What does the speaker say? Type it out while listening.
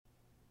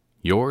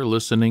You're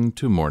listening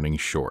to Morning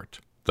Short,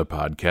 the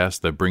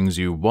podcast that brings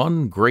you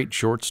one great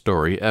short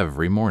story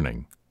every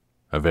morning.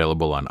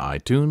 Available on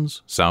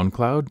iTunes,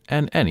 SoundCloud,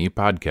 and any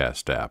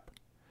podcast app.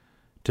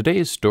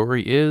 Today's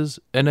story is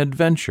An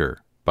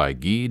Adventure by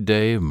Guy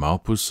de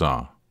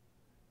Maupassant.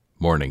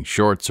 Morning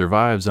Short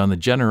survives on the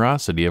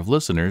generosity of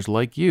listeners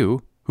like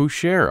you who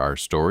share our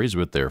stories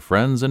with their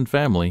friends and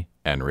family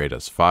and rate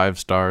us 5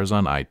 stars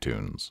on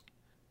iTunes.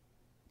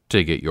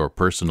 To get your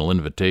personal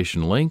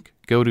invitation link,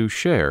 go to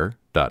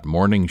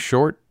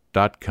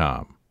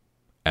share.morningshort.com.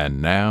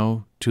 And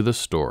now to the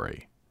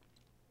story.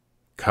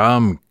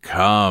 Come,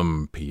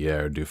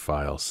 Pierre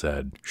Dufile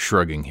said,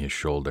 shrugging his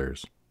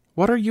shoulders.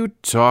 What are you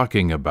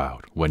talking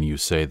about when you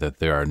say that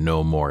there are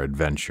no more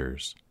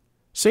adventures?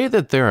 Say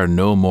that there are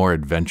no more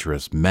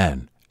adventurous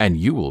men, and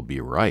you will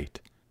be right.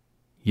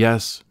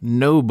 Yes,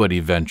 nobody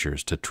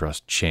ventures to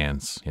trust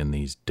chance in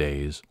these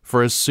days,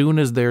 for as soon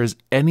as there is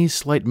any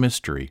slight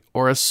mystery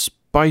or a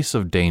spice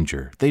of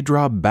danger, they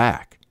draw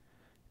back.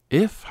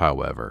 If,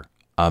 however,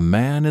 a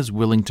man is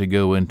willing to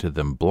go into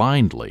them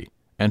blindly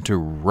and to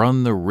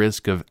run the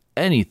risk of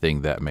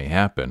anything that may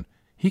happen,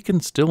 he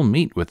can still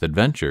meet with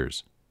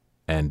adventures.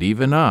 And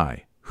even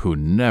I, who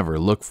never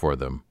look for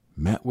them,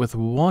 met with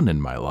one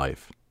in my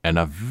life, and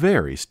a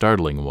very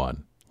startling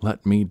one,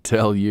 let me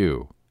tell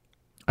you.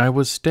 I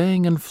was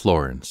staying in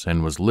Florence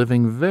and was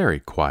living very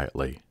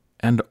quietly,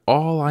 and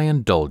all I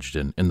indulged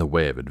in the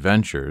way of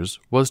adventures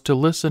was to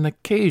listen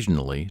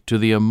occasionally to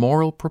the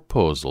immoral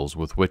proposals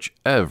with which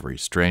every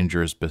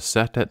stranger is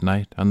beset at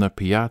night on the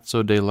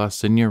Piazza della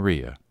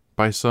Signoria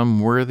by some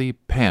worthy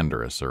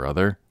panderess or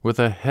other with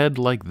a head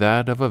like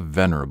that of a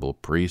venerable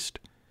priest.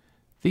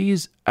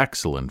 These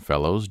excellent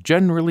fellows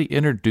generally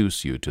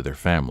introduce you to their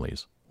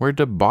families, where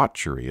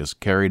debauchery is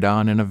carried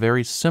on in a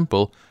very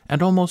simple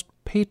and almost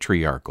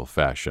patriarchal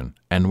fashion,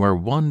 and where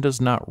one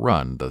does not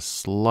run the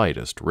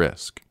slightest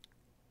risk.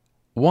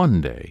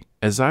 One day,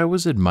 as I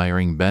was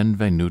admiring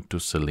Benvenuto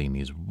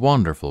Cellini's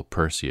wonderful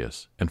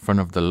Perseus in front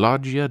of the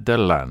Loggia de'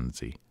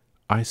 Lanzi,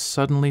 I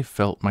suddenly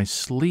felt my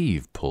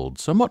sleeve pulled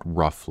somewhat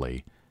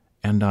roughly,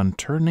 and on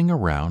turning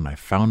around I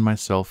found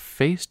myself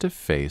face to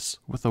face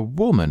with a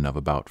woman of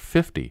about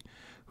 50,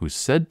 who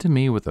said to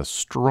me with a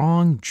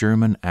strong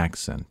German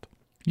accent,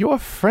 "You are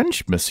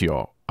French,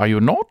 monsieur, are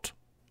you not?"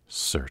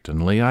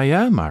 "Certainly I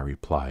am," I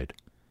replied.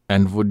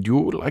 "And would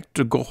you like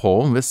to go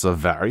home with a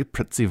very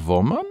pretty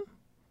woman?"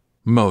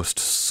 "Most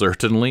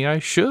certainly I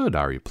should,"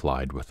 I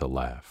replied with a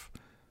laugh.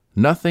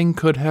 Nothing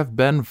could have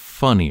been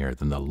funnier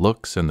than the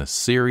looks and the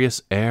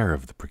serious air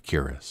of the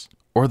procuress,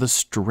 or the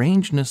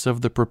strangeness of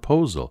the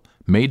proposal,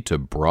 made to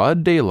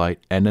broad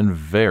daylight and in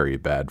very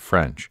bad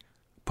French.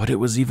 But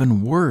it was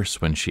even worse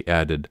when she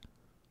added,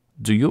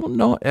 "Do you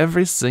know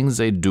everything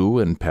they do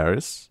in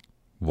Paris?"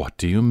 "What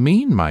do you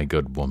mean, my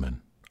good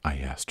woman?" I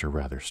asked her,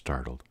 rather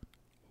startled.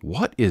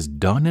 "What is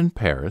done in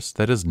Paris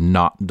that is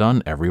not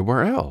done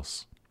everywhere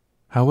else?"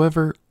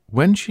 However,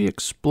 when she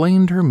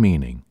explained her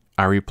meaning,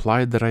 I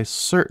replied that I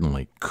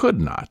certainly could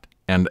not,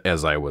 and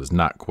as I was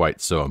not quite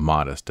so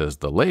immodest as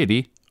the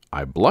lady,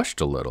 I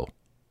blushed a little.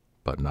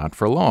 But not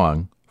for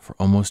long, for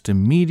almost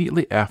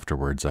immediately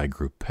afterwards I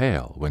grew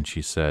pale when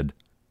she said,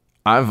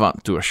 "I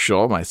want to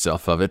assure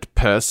myself of it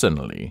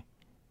personally."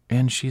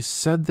 And she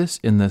said this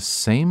in the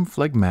same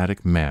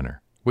phlegmatic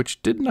manner,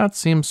 which did not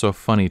seem so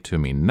funny to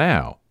me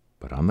now,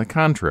 but on the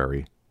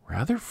contrary,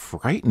 rather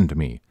frightened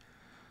me.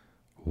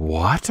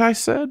 "What?" I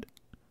said.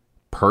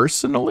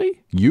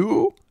 "Personally?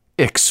 You?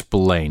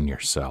 Explain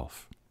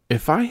yourself."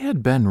 If I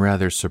had been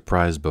rather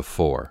surprised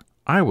before,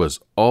 I was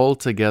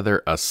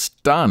altogether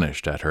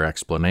astonished at her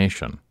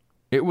explanation.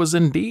 It was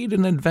indeed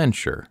an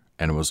adventure,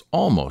 and was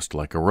almost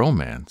like a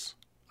romance.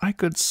 I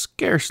could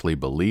scarcely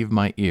believe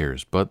my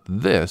ears, but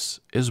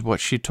this is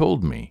what she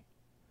told me.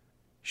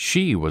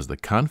 She was the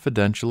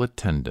confidential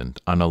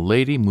attendant on a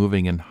lady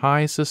moving in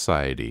high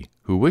society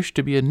who wished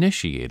to be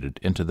initiated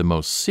into the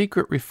most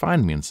secret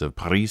refinements of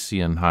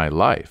Parisian high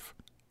life,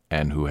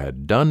 and who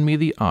had done me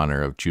the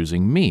honor of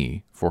choosing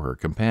me for her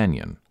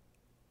companion.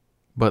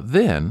 But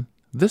then,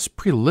 this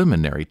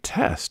preliminary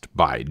test,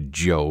 by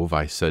Jove,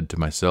 I said to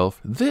myself,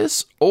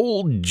 this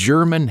old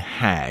German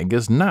hag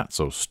is not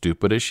so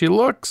stupid as she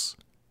looks.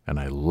 And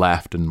I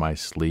laughed in my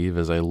sleeve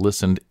as I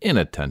listened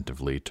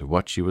inattentively to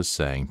what she was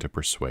saying to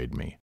persuade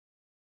me.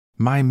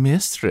 "My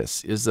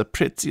mistress is the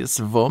prettiest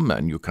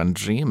woman you can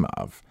dream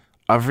of.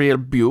 A real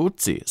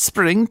beauty,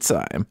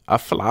 springtime, a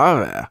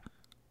flower."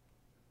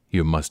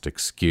 "You must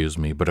excuse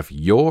me, but if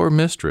your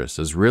mistress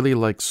is really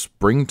like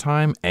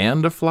springtime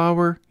and a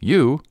flower,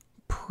 you,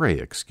 pray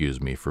excuse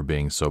me for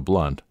being so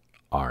blunt,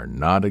 are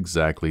not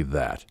exactly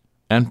that.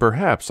 And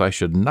perhaps I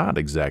should not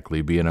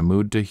exactly be in a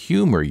mood to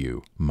humor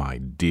you, my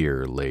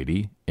dear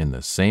lady, in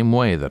the same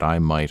way that I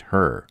might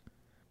her."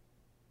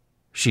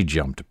 She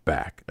jumped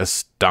back,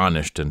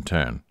 astonished in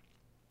turn.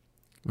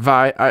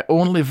 "Why, I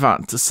only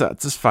want to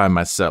satisfy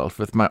myself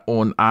with my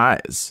own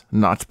eyes,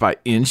 not by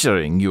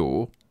injuring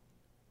you."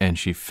 And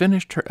she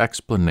finished her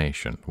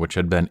explanation, which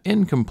had been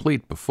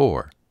incomplete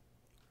before.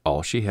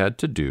 All she had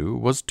to do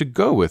was to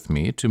go with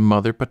me to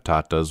Mother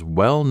Patata's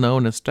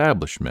well-known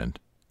establishment,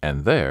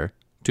 and there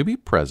to be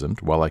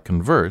present while I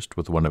conversed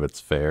with one of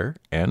its fair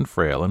and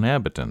frail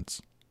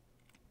inhabitants.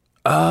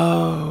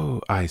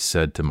 "Oh," I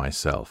said to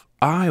myself,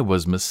 "I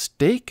was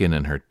mistaken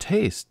in her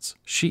tastes.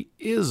 She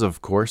is,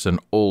 of course, an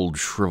old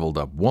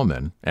shriveled-up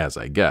woman, as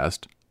I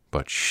guessed,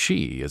 but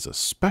she is a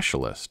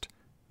specialist.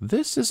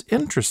 This is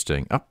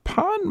interesting.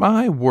 Upon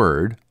my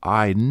word,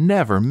 I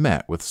never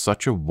met with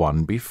such a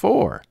one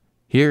before.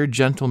 Here,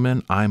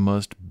 gentlemen, I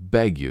must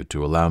beg you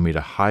to allow me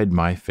to hide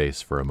my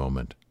face for a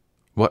moment.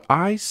 What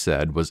I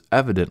said was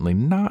evidently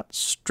not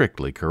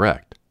strictly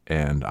correct,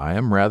 and I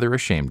am rather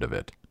ashamed of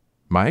it.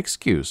 My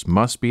excuse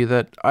must be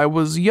that I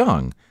was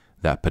young,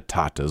 that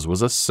Patata's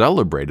was a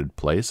celebrated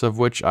place of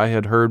which I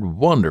had heard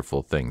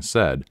wonderful things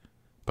said,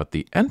 but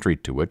the entry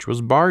to which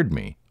was barred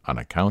me on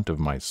account of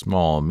my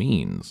small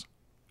means.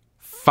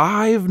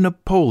 5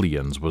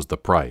 Napoleons was the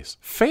price.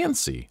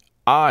 Fancy!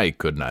 I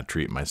could not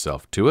treat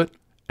myself to it,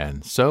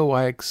 and so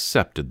I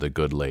accepted the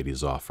good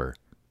lady's offer.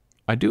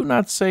 I do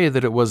not say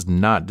that it was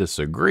not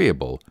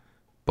disagreeable,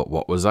 but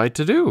what was I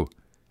to do?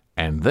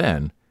 And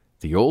then,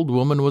 the old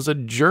woman was a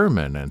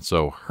German, and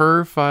so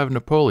her 5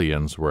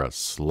 Napoleons were a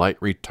slight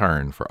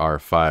return for our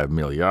 5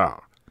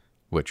 milliards,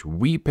 which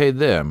we paid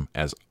them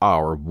as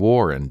our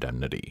war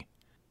indemnity.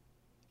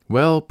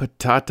 Well,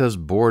 Patata's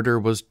boarder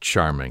was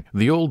charming,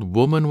 the old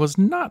woman was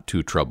not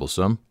too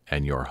troublesome,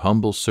 and your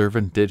humble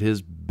servant did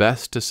his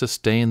best to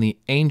sustain the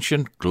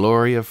ancient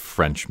glory of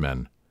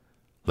Frenchmen.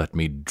 Let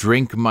me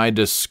drink my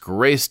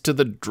disgrace to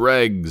the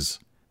dregs.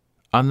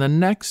 On the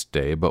next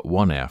day but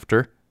one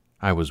after,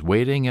 I was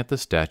waiting at the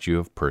statue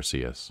of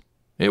Perseus.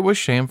 It was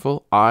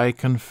shameful, I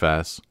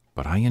confess,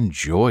 but I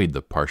enjoyed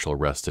the partial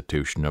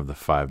restitution of the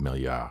 5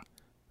 milliards.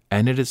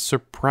 And it is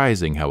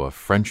surprising how a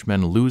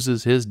Frenchman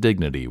loses his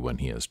dignity when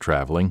he is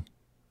traveling.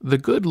 The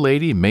good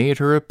lady made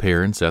her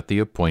appearance at the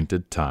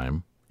appointed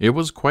time. It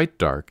was quite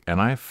dark,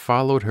 and I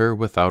followed her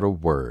without a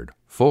word,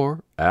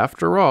 for,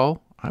 after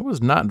all, I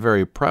was not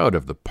very proud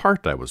of the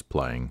part I was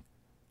playing.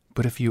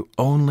 But if you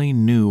only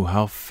knew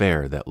how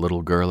fair that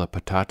little girl at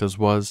Patata's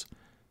was,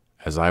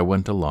 as I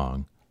went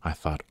along, I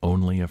thought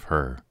only of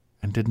her,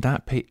 and did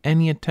not pay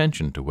any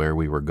attention to where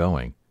we were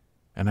going,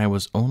 and I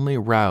was only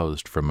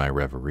roused from my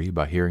reverie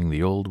by hearing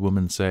the old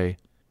woman say,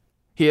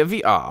 "Here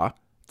we are.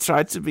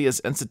 Try to be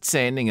as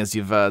entertaining as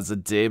you were the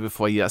day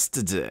before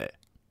yesterday."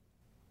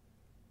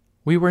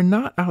 We were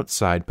not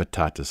outside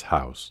Patata's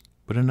house,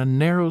 but in a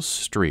narrow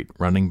street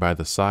running by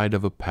the side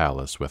of a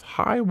palace with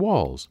high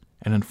walls,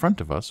 and in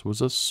front of us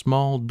was a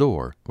small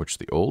door, which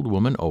the old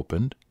woman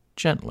opened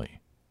gently.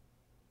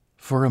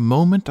 For a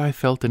moment I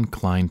felt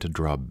inclined to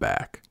draw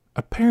back.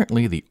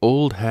 Apparently the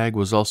old hag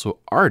was also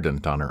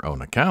ardent on her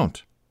own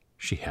account.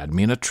 She had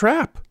me in a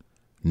trap.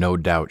 No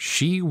doubt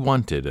she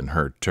wanted in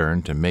her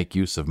turn to make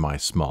use of my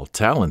small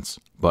talents,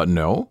 but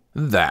no,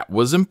 that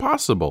was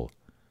impossible.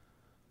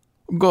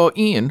 Go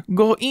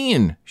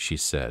in, she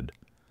said.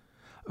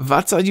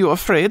 "What are you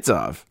afraid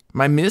of?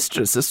 My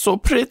mistress is so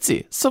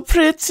pretty,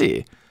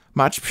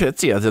 much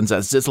prettier than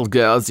that little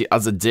girl the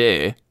other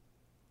day."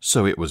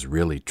 So it was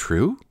really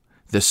true?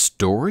 This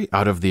story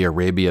out of the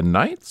Arabian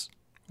Nights?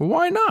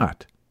 Why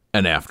not?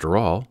 And after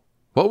all,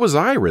 what was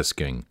I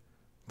risking?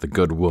 The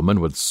good woman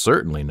would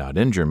certainly not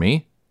injure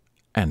me.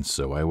 And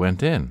so I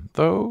went in,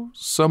 though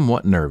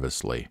somewhat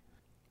nervously.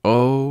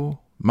 Oh,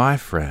 my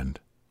friend,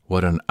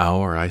 what an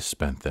hour I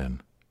spent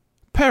then.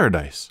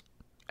 Paradise!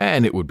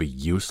 And it would be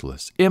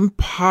useless,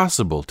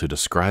 impossible to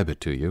describe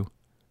it to you.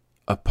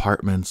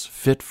 Apartments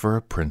fit for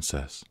a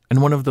princess,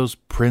 and one of those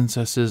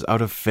princesses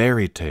out of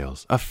fairy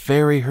tales, a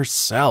fairy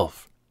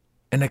herself.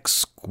 An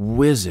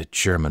exquisite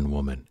German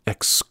woman,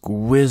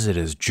 exquisite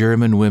as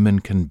German women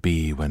can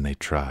be when they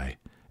try.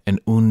 An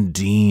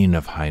Undine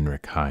of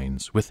Heinrich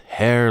Heines, with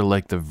hair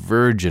like the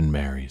Virgin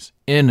Mary's,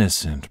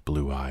 innocent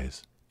blue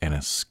eyes, and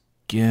a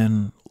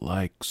skin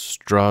like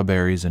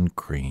strawberries and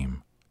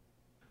cream.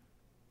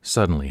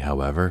 Suddenly,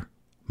 however,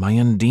 my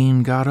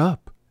Undine got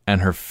up,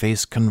 and her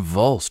face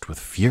convulsed with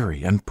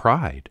fury and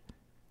pride.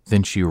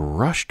 Then she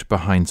rushed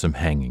behind some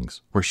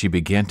hangings, where she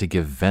began to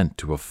give vent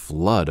to a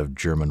flood of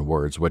German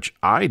words which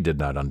I did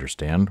not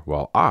understand,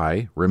 while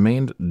I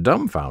remained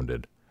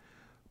dumbfounded.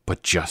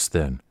 But just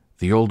then,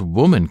 the old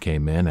woman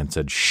came in and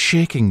said,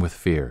 shaking with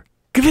fear,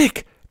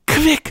 "Quick,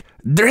 quick,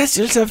 dress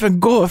yourself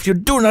and go if you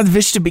do not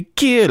wish to be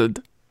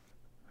killed."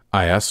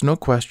 I asked no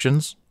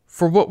questions,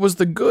 for what was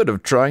the good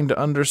of trying to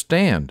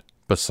understand?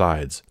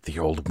 Besides, the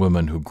old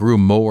woman, who grew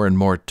more and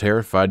more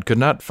terrified, could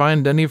not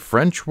find any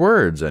French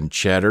words and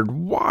chattered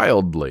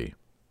wildly.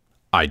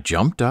 I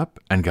jumped up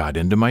and got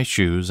into my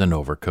shoes and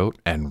overcoat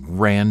and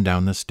ran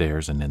down the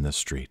stairs and in the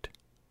street.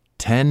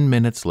 10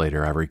 minutes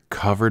later, I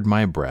recovered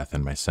my breath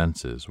and my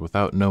senses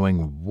without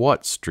knowing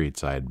what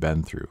streets I had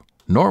been through,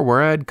 nor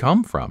where I had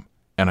come from,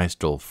 and I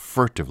stole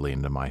furtively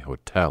into my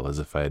hotel as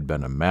if I had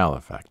been a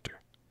malefactor.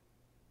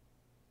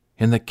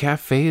 In the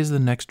cafes the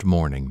next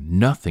morning,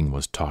 nothing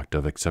was talked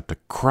of except a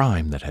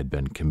crime that had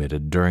been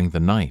committed during the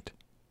night.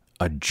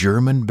 A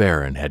German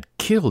baron had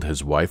killed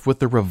his wife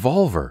with a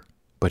revolver,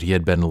 but he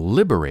had been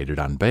liberated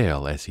on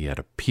bail as he had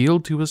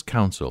appealed to his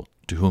counsel,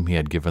 to whom he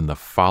had given the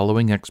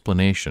following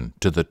explanation,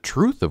 to the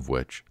truth of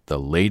which the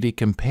lady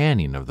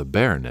companion of the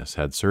Baroness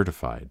had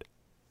certified.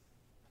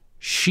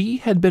 She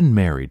had been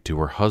married to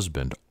her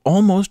husband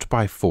almost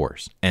by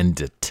force and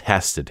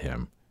detested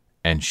him,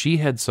 and she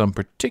had some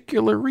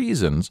particular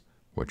reasons,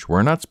 which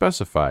were not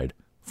specified,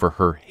 for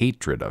her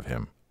hatred of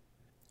him.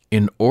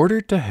 In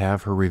order to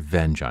have her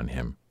revenge on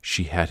him,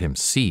 she had him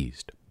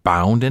seized,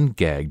 bound and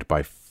gagged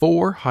by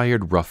 4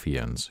 hired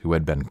ruffians who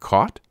had been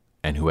caught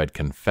and who had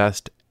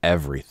confessed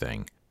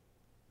everything.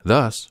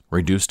 Thus,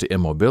 reduced to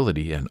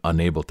immobility and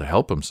unable to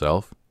help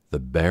himself, the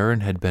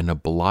Baron had been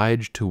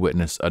obliged to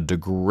witness a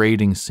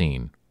degrading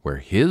scene where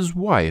his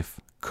wife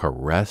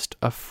caressed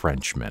a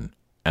Frenchman,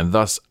 and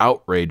thus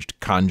outraged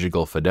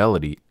conjugal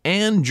fidelity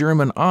and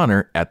German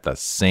honor at the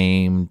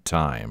same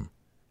time.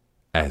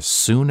 As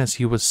soon as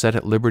he was set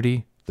at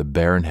liberty, the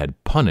Baron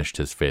had punished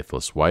his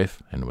faithless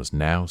wife and was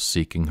now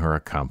seeking her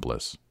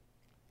accomplice.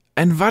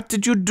 "And what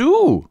did you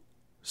do?"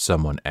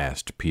 someone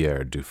asked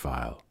Pierre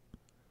Dufile.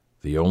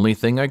 "The only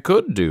thing I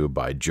could do,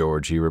 by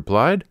George," he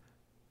replied.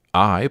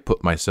 "I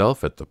put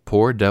myself at the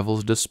poor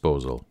devil's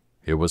disposal.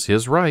 It was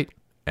his right,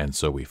 and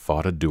so we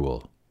fought a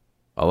duel.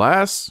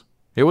 Alas,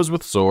 it was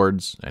with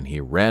swords, and he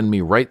ran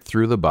me right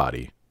through the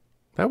body.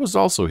 That was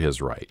also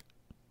his right,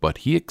 but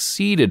he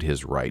exceeded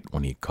his right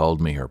when he called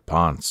me her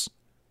Ponce.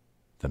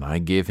 Then I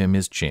gave him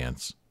his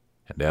chance,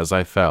 and as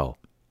I fell,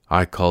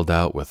 I called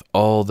out with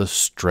all the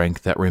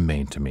strength that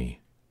remained to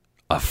me,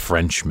 'A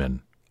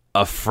Frenchman!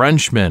 A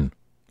Frenchman!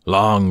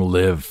 Long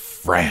live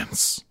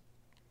France!'"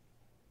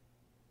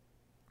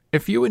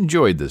 If you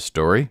enjoyed this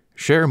story,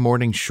 share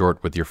Morning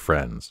Short with your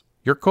friends,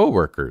 your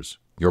coworkers,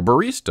 your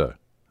barista,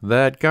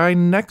 that guy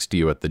next to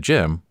you at the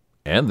gym,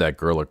 and that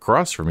girl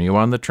across from you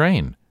on the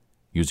train.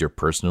 Use your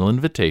personal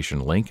invitation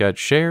link at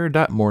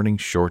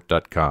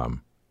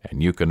share.morningshort.com,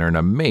 and you can earn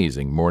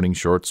amazing Morning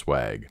Short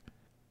swag.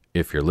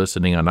 If you're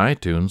listening on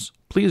iTunes,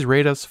 please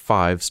rate us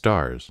 5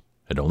 stars.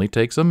 It only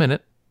takes a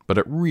minute, but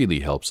it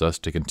really helps us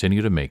to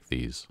continue to make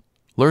these.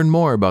 Learn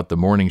more about the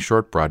Morning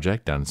Short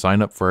Project and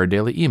sign up for our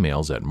daily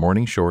emails at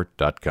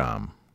morningshort.com.